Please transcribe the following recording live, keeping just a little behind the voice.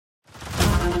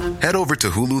Head over to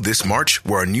Hulu this March,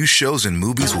 where our new shows and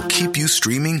movies will keep you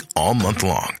streaming all month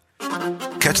long.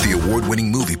 Catch the award-winning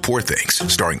movie Poor Things,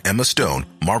 starring Emma Stone,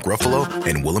 Mark Ruffalo,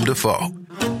 and Willem Dafoe.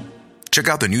 Check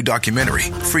out the new documentary,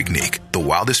 Freaknik, The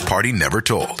Wildest Party Never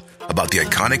Told, about the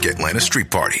iconic Atlanta Street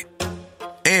Party.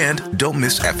 And don't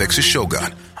miss FX's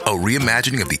Shogun, a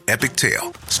reimagining of the epic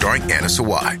tale, starring Anna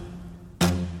Sawai.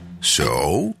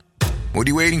 So, what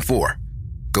are you waiting for?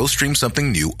 Go stream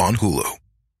something new on Hulu.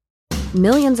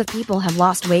 Millions of people have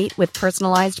lost weight with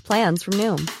personalized plans from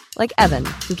Noom. Like Evan,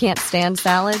 who can't stand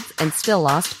salads and still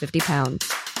lost 50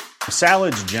 pounds.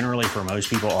 Salads generally for most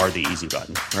people are the easy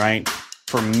button, right?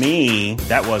 For me,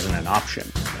 that wasn't an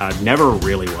option. I never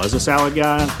really was a salad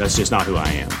guy. That's just not who I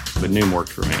am. But Noom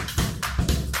worked for me.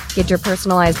 Get your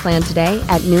personalized plan today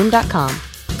at Noom.com.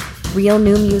 Real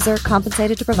Noom user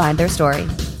compensated to provide their story.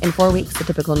 In 4 weeks, the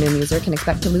typical Noom user can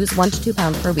expect to lose 1 to 2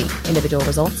 pounds per week. Individual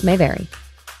results may vary.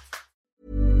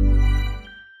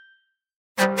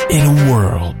 In a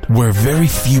world where very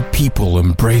few people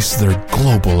embrace their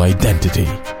global identity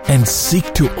and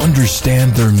seek to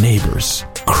understand their neighbors,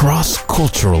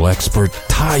 cross-cultural expert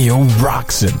Tayo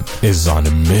Roxon is on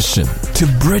a mission to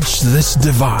bridge this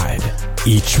divide.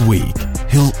 Each week,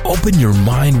 he'll open your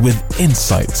mind with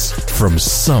insights from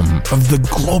some of the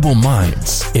global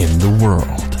minds in the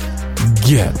world.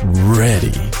 Get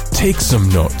ready, take some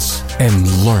notes,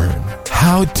 and learn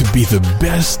how to be the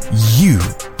best you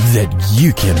that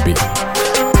you can be.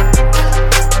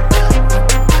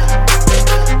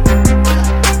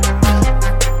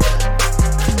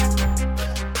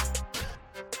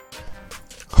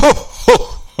 Ho, ho,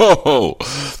 ho, ho.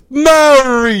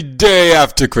 Merry day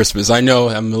after Christmas. I know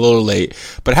I'm a little late,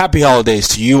 but happy holidays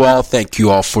to you all. Thank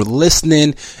you all for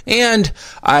listening, and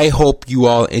I hope you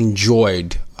all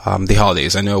enjoyed the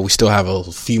holidays. I know we still have a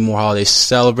few more holidays to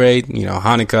celebrate,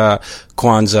 Hanukkah,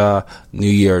 Kwanzaa, New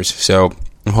Year's. So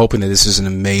I'm hoping that this is an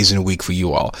amazing week for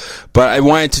you all. But I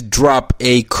wanted to drop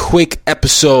a quick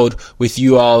episode with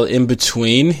you all in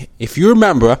between. If you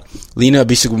remember, Lena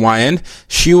Bisagwayan,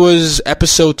 she was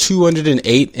episode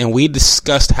 208, and we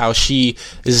discussed how she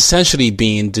is essentially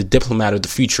being the diplomat of the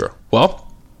future. Well,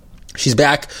 she's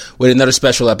back with another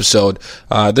special episode.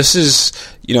 This is,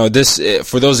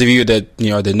 for those of you that,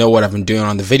 that know what I've been doing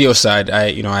on the video side,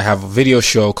 I have a video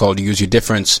show called Use Your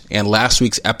Difference, and last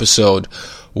week's episode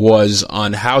was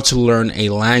on how to learn a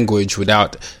language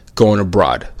without going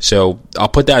abroad. So I'll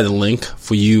put that in the link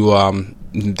for you,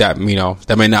 that may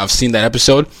not have seen that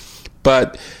episode,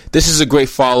 but this is a great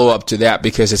follow-up to that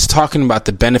because it's talking about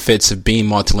the benefits of being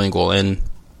multilingual. And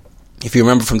if you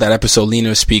remember from that episode,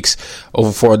 Lena speaks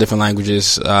over 4 different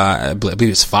languages. I believe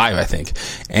it's 5, I think.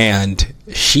 And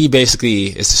she basically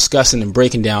is discussing and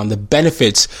breaking down the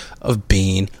benefits of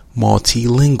being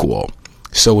multilingual.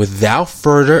 So without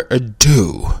further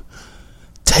ado,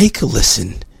 take a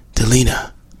listen to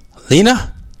Lena.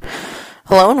 Lena?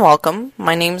 Hello and welcome.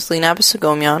 My name is Lena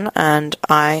Bisagomyan, and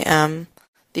I am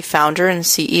the founder and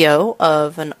CEO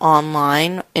of an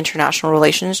online international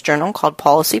relations journal called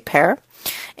Policy Pair.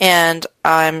 And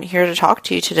I'm here to talk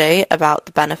to you today about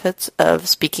the benefits of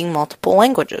speaking multiple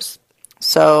languages.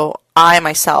 So I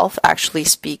myself actually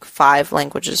speak 5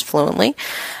 languages fluently.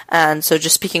 And so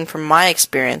just speaking from my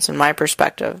experience and my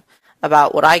perspective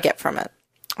about what I get from it,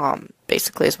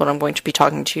 basically is what I'm going to be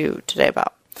talking to you today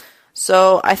about.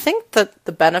 So I think that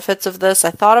the benefits of this,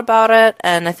 I thought about it,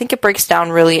 and I think it breaks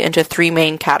down really into 3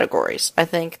 main categories. I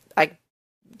think I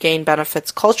gain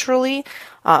benefits culturally,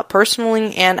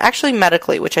 personally, and actually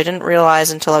medically, which I didn't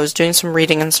realize until I was doing some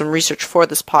reading and some research for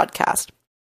this podcast.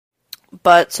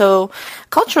 But so,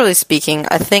 culturally speaking,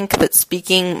 I think that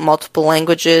speaking multiple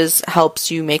languages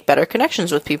helps you make better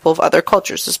connections with people of other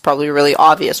cultures. This is probably a really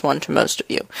obvious one to most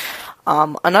of you.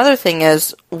 Another thing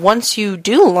is, once you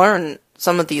do learn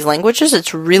some of these languages,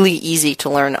 it's really easy to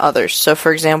learn others. So,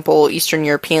 for example, Eastern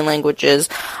European languages,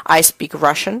 I speak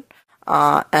Russian.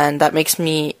 And that makes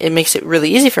it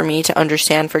really easy for me to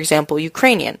understand, for example,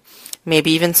 Ukrainian,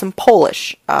 maybe even some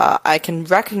Polish. I can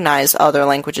recognize other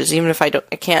languages, even if I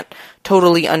can't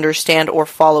totally understand or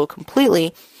follow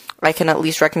completely. I can at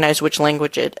least recognize which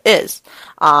language it is.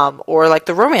 Or like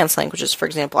the Romance languages, for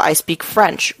example, I speak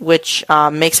French, which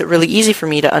makes it really easy for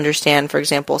me to understand, for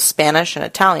example, Spanish and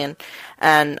Italian.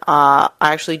 And I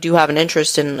actually do have an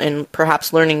interest in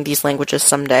perhaps learning these languages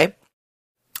someday.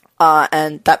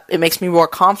 And that it makes me more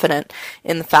confident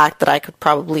in the fact that I could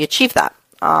probably achieve that.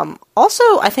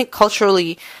 Also, I think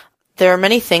culturally, there are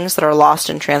many things that are lost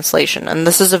in translation, and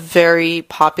this is a very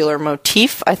popular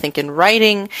motif, I think, in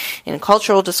writing, in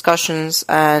cultural discussions,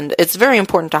 and it's very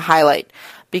important to highlight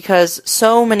because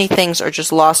so many things are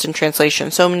just lost in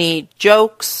translation. So many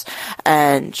jokes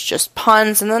and just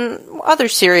puns, and then other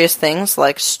serious things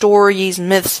like stories,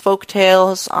 myths,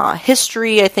 folktales,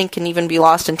 history, I think can even be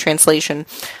lost in translation.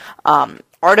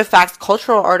 Artifacts,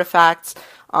 cultural artifacts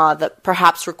that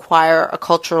perhaps require a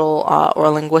cultural or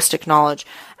linguistic knowledge.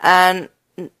 And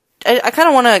I kind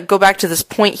of want to go back to this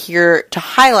point here to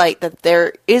highlight that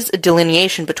there is a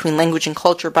delineation between language and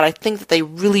culture, but I think that they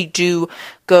really do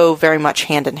go very much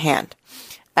hand in hand.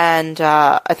 And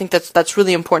I think that's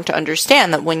really important to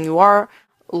understand, that when you are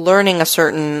learning a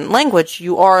certain language,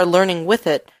 you are learning with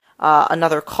it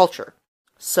another culture.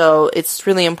 So it's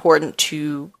really important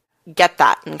to get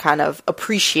that and kind of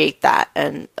appreciate that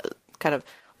and kind of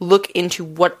look into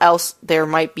what else there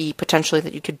might be potentially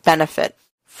that you could benefit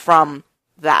from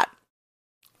that.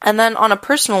 And then on a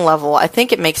personal level, I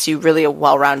think it makes you really a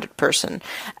well-rounded person.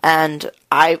 And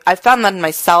I found that in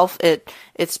myself.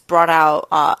 It's brought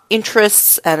out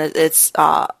interests, and it's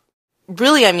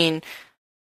really, I mean,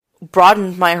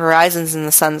 broadened my horizons in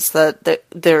the sense that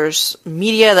there's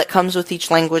media that comes with each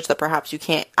language that perhaps you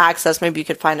can't access. Maybe you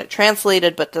could find it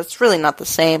translated, but that's really not the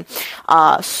same.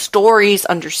 Stories,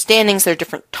 understandings, there are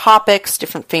different topics,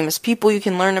 different famous people you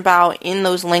can learn about in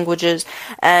those languages,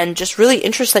 and just really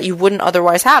interests that you wouldn't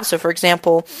otherwise have. So, for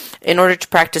example, in order to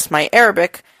practice my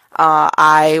Arabic,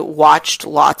 I watched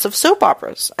lots of soap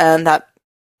operas, and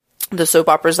the soap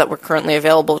operas that were currently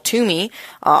available to me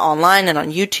online and on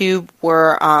YouTube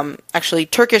were actually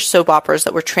Turkish soap operas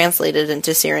that were translated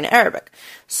into Syrian Arabic.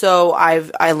 So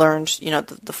I learned,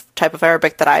 the type of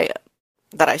Arabic that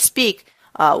I speak,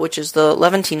 which is the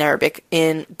Levantine Arabic.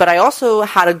 But I also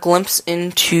had a glimpse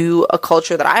into a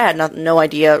culture that I had no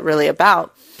idea really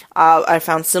about. I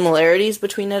found similarities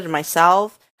between it and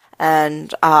myself.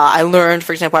 And I learned,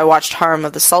 for example, I watched Harem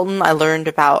of the Sultan. I learned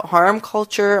about harem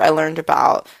culture. I learned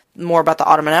more about the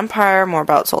Ottoman Empire, more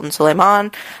about Sultan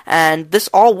Suleiman, and this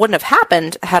all wouldn't have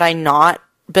happened had I not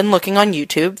been looking on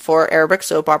YouTube for Arabic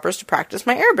soap operas to practice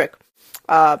my Arabic.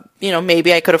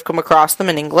 Maybe I could have come across them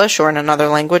in English or in another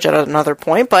language at another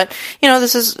point, but,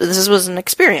 this was an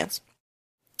experience.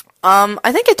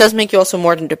 I think it does make you also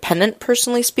more independent,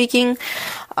 personally speaking.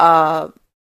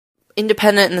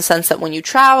 Independent in the sense that when you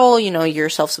travel, you're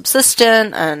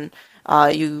self-subsistent and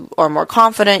you are more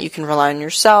confident, you can rely on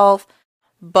yourself.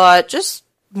 But just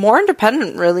more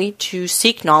independent, really, to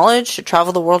seek knowledge, to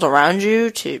travel the world around you,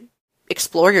 to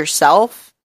explore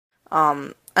yourself.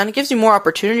 And it gives you more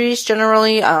opportunities,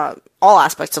 generally, all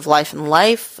aspects of life and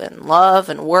love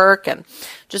and work and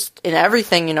just in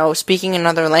everything, speaking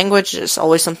another language is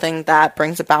always something that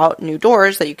brings about new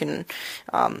doors that you can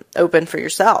open for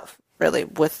yourself, really,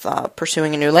 with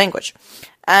pursuing a new language.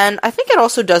 And I think it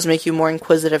also does make you more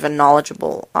inquisitive and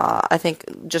knowledgeable. I think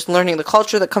just learning the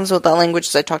culture that comes with that language,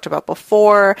 as I talked about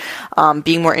before,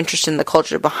 being more interested in the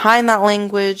culture behind that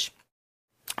language,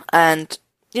 and,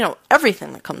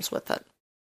 everything that comes with it.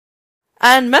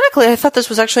 And medically, I thought this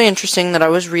was actually interesting that I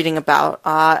was reading about.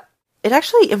 It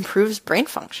actually improves brain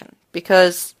function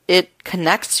because it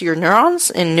connects your neurons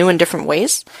in new and different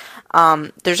ways.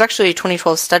 There's actually a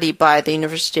 2012 study by the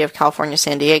University of California,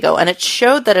 San Diego, and it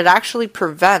showed that it actually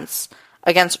prevents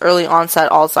against early onset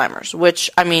Alzheimer's,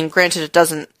 which, granted it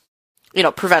doesn't,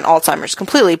 prevent Alzheimer's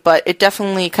completely, but it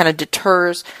definitely kind of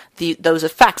deters those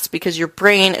effects because your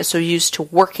brain is so used to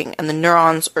working and the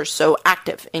neurons are so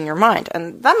active in your mind.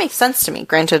 And that makes sense to me.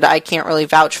 Granted, I can't really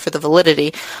vouch for the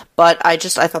validity, but I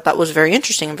thought that was very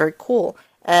interesting and very cool.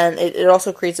 And it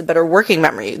also creates a better working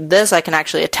memory. This I can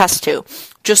actually attest to.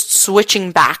 Just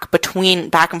switching back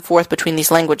and forth between these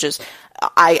languages,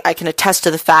 I can attest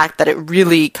to the fact that it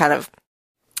really kind of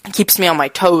keeps me on my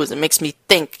toes. It makes me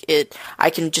think.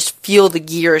 I can just feel the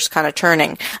gears kind of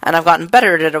turning. And I've gotten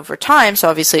better at it over time,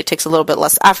 so obviously it takes a little bit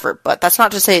less effort. But that's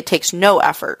not to say it takes no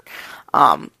effort.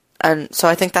 And so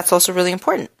I think that's also really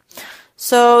important.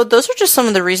 So those are just some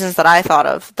of the reasons that I thought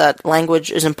of that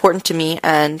language is important to me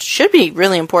and should be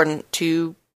really important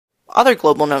to other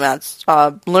global nomads.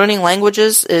 Learning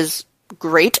languages is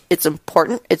great. It's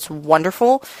important. It's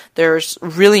wonderful. There's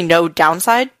really no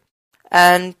downside.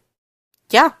 And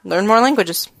learn more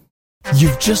languages.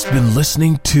 You've just been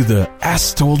listening to the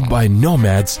As Told by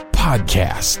Nomads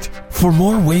podcast. For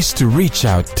more ways to reach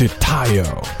out to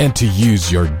Tayo and to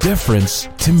use your difference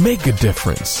to make a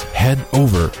difference, head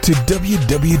over to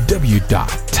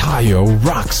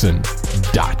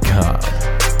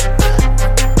www.tayoroxen.com.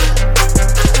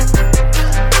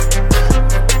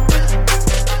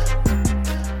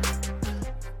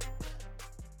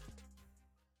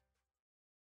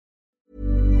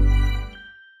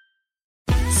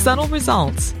 Subtle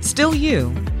results, still you,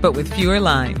 but with fewer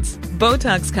lines.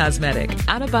 Botox Cosmetic,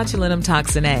 out of botulinum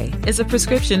toxin A, is a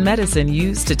prescription medicine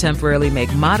used to temporarily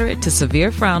make moderate to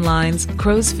severe frown lines,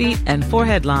 crow's feet, and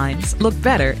forehead lines look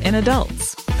better in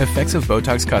adults. Effects of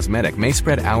Botox Cosmetic may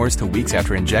spread hours to weeks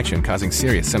after injection, causing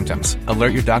serious symptoms.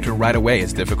 Alert your doctor right away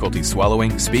as difficulty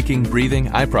swallowing, speaking, breathing,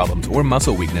 eye problems, or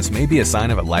muscle weakness may be a sign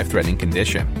of a life-threatening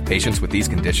condition. Patients with these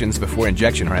conditions before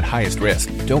injection are at highest risk.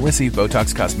 Don't receive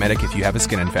Botox Cosmetic if you have a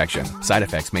skin infection. Side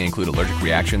effects may include allergic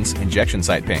reactions, injection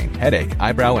site pain, headache,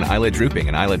 eyebrow and eyelid drooping,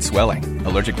 and eyelid swelling.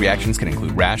 Allergic reactions can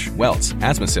include rash, welts,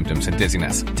 asthma symptoms, and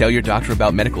dizziness. Tell your doctor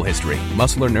about medical history,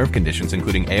 muscle or nerve conditions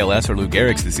including ALS or Lou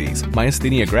Gehrig's disease,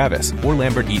 myasthenia gravis, or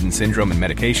Lambert-Eaton syndrome, and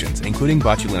medications, including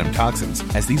botulinum toxins,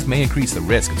 as these may increase the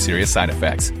risk of serious side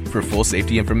effects. For full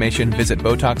safety information, visit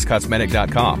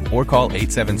BotoxCosmetic.com or call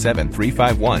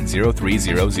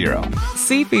 877-351-0300.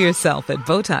 See for yourself at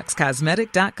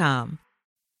BotoxCosmetic.com.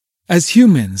 As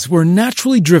humans, we're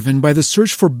naturally driven by the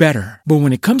search for better. But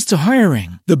when it comes to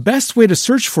hiring, the best way to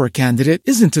search for a candidate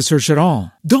isn't to search at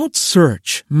all. Don't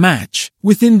search, match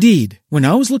with Indeed. When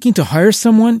I was looking to hire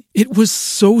someone, it was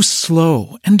so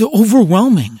slow and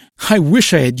overwhelming. I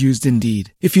wish I had used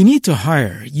Indeed. If you need to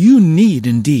hire, you need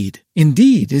Indeed.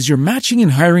 Indeed is your matching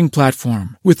and hiring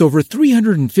platform with over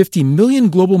 350 million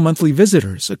global monthly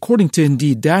visitors, according to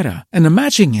Indeed data, and a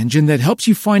matching engine that helps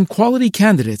you find quality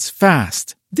candidates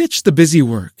fast. Ditch the busy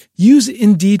work. Use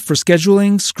Indeed for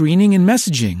scheduling, screening, and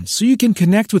messaging so you can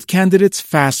connect with candidates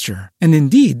faster. And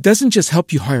Indeed doesn't just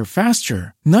help you hire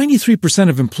faster. 93%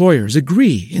 of employers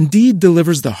agree Indeed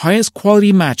delivers the highest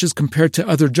quality matches compared to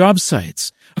other job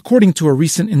sites, according to a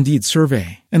recent Indeed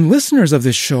survey. And listeners of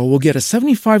this show will get a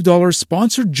 $75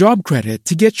 sponsored job credit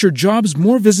to get your jobs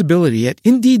more visibility at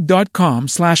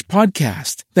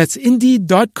Indeed.com/podcast. That's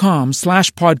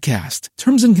Indeed.com/podcast.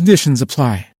 Terms and conditions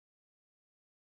apply.